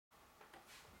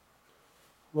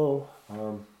Hello.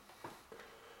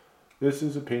 This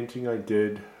is a painting I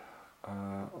did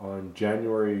on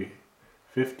January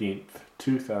 15th,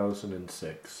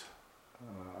 2006.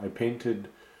 I painted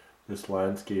this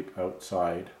landscape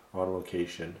outside on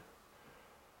location.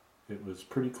 It was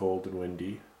pretty cold and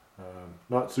windy.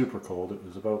 Not super cold. It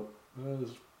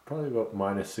was probably about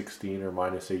minus 16 or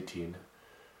minus 18.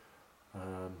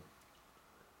 Um,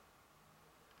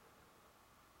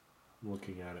 I'm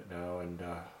looking at it now, and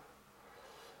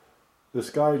the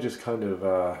sky just kind of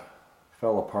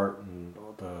fell apart, and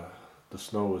the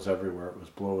snow was everywhere. It was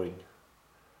blowing.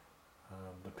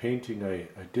 The painting I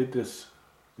did this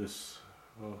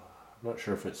well, I'm not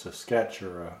sure if it's a sketch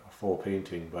or a full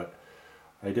painting, but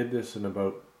I did this in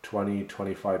about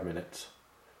 20-25 minutes.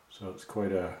 So it's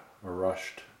quite a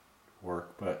rushed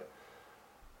work, but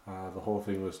the whole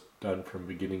thing was done from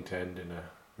beginning to end in a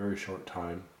very short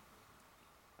time.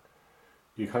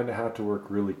 You kind of have to work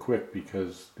really quick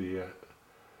because the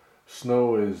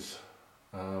snow is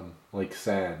like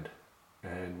sand,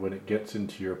 and when it gets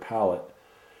into your palette,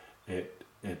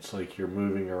 it's like you're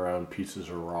moving around pieces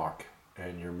of rock,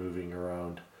 and you're moving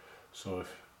around. So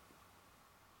if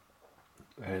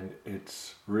and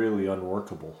it's really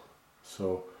unworkable.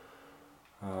 So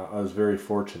I was very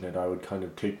fortunate. I would kind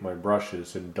of take my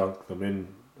brushes and dunk them in.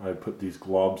 I'd put these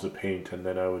globs of paint, and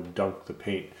then I would dunk the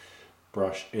paint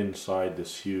brush inside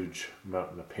this huge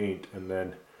mountain of paint, and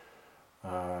then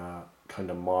kind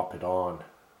of mop it on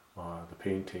the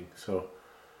painting. So,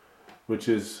 which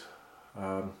is,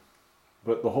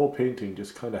 but the whole painting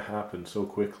just kind of happened so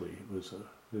quickly. It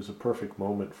was a perfect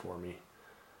moment for me.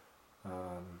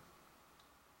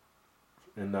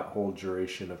 In that whole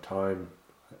duration of time,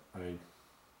 I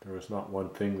there was not one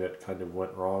thing that kind of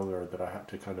went wrong or that I had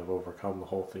to kind of overcome. The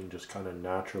whole thing just kind of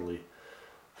naturally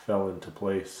fell into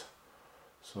place.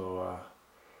 So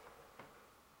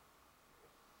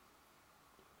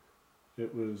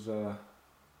it was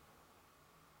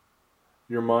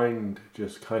your mind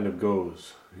just kind of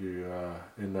goes you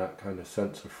in that kind of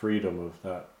sense of freedom of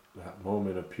that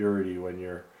moment of purity when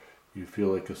you feel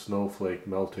like a snowflake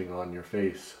melting on your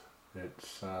face.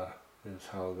 It's is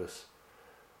how this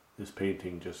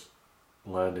painting just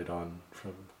landed on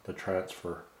from the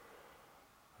transfer.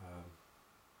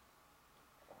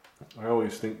 I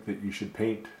always think that you should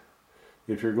paint,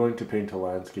 if you're going to paint a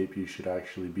landscape, you should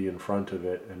actually be in front of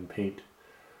it and paint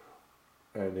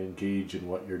and engage in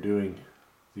what you're doing.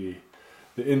 The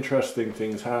the interesting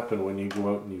things happen when you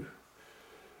go out and you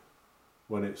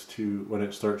when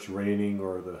it starts raining,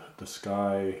 or the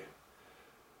sky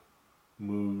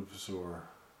moves, or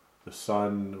the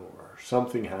sun or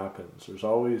something happens. There's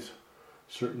always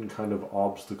certain kind of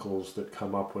obstacles that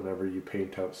come up whenever you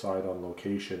paint outside on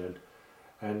location,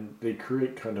 and they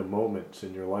create kind of moments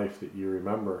in your life that you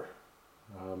remember.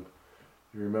 Um,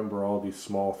 you remember all these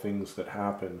small things that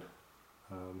happen.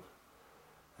 Um,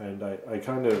 and I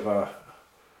kind of,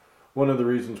 one of the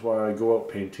reasons why I go out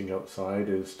painting outside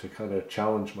is to kind of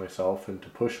challenge myself and to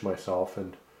push myself.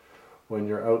 And when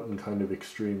you're out in kind of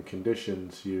extreme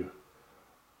conditions,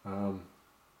 um,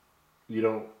 you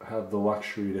don't have the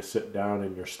luxury to sit down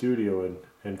in your studio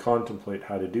and contemplate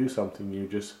how to do something. You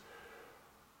just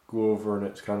go over, and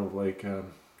it's kind of like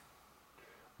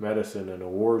medicine in a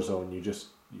war zone.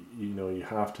 You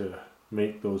have to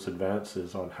make those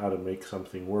advances on how to make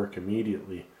something work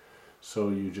immediately. So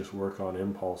you just work on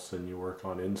impulse and you work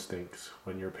on instincts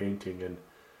when you're painting,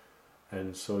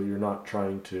 and so you're not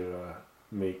trying to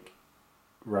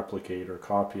replicate or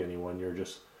copy anyone. You're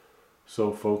just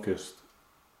so focused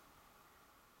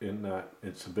in that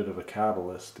it's a bit of a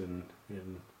catalyst in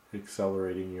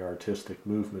accelerating your artistic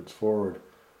movements forward.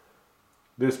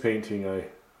 This painting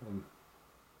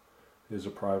is a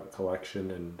private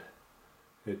collection, and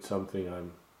it's something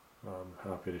I'm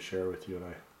happy to share with you,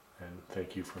 and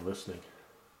thank you for listening.